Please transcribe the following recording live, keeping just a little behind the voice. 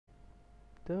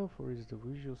Developer is the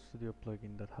Visual Studio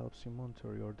plugin that helps you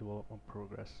monitor your development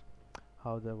progress.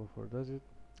 How Developer does it?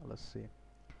 Let's see.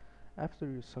 After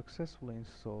you successfully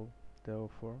install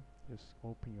Developer, just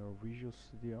open your Visual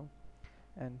Studio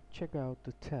and check out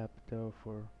the tab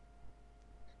Developer.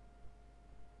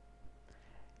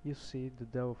 You see the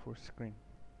Developer screen.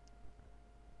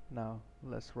 Now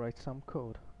let's write some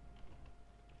code.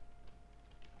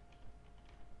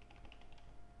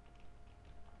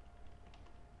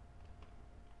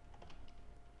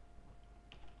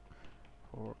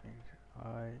 For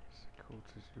I is equal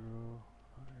to 0,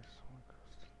 I is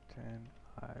equals to 10,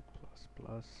 I plus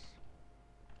plus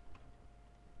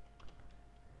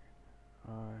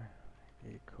I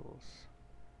equals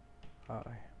I.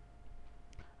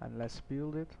 And let's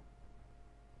build it.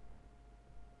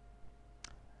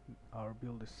 Our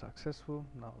build is successful.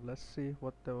 Now let's see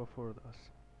what Developer does.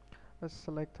 Let's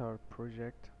select our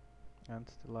project and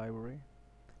the library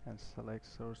and select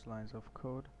source lines of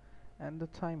code and the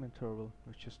time interval,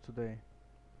 which is today,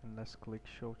 and let's click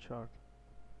show chart.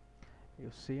 You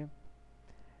see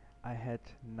I had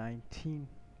 19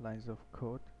 lines of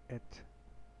code at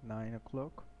 9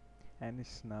 o'clock and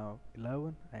it's now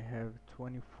 11. I have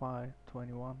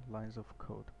 21 lines of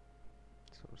code,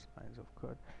 source lines of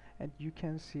code, and you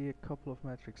can see a couple of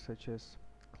metrics such as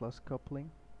class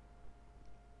coupling,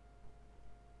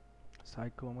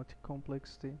 cyclomatic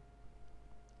complexity,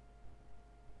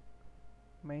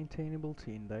 maintainability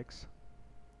index,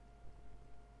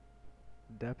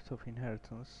 depth of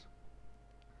inheritance,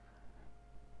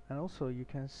 and also you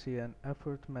can see an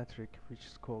effort metric which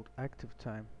is called active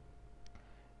time,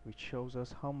 which shows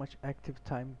us how much active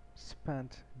time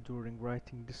spent during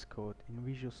writing this code in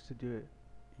Visual Studio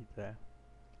there.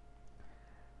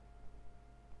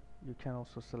 You can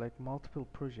also select multiple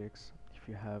projects if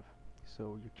you have,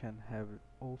 so you can have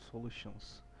all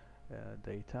solutions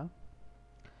data.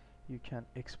 You can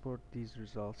export these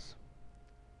results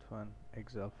to an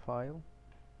Excel file.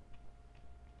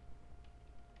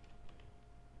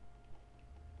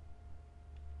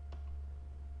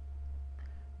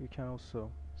 You can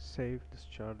also save this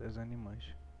chart as an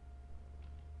image.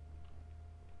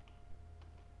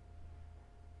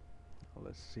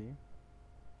 Let's see.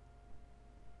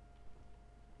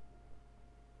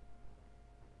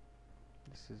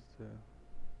 This is the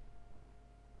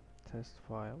test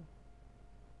file.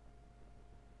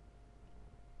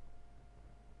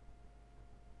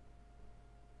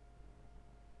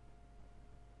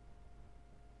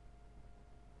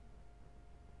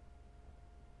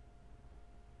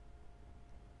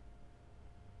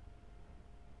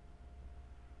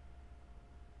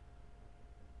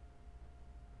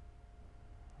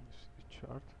 This is the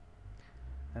chart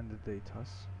and the data,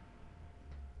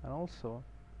 and also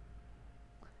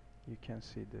you can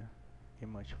see the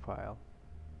image file.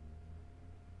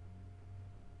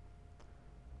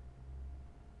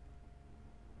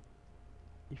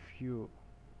 If you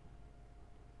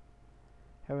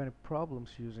have any problems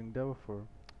using Developer,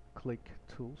 click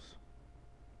Tools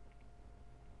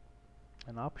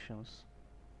and Options,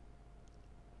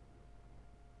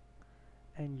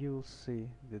 and you'll see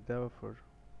the Developer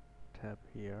tab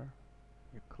here.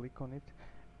 You click on it.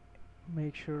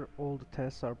 Make sure all the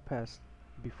tests are passed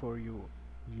before you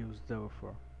use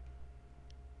Developer.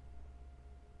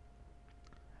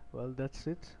 Well, that's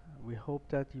it. We hope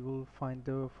that you will find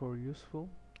Developer useful,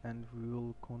 and we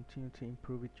will continue to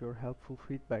improve with your helpful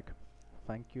feedback.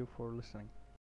 Thank you for listening.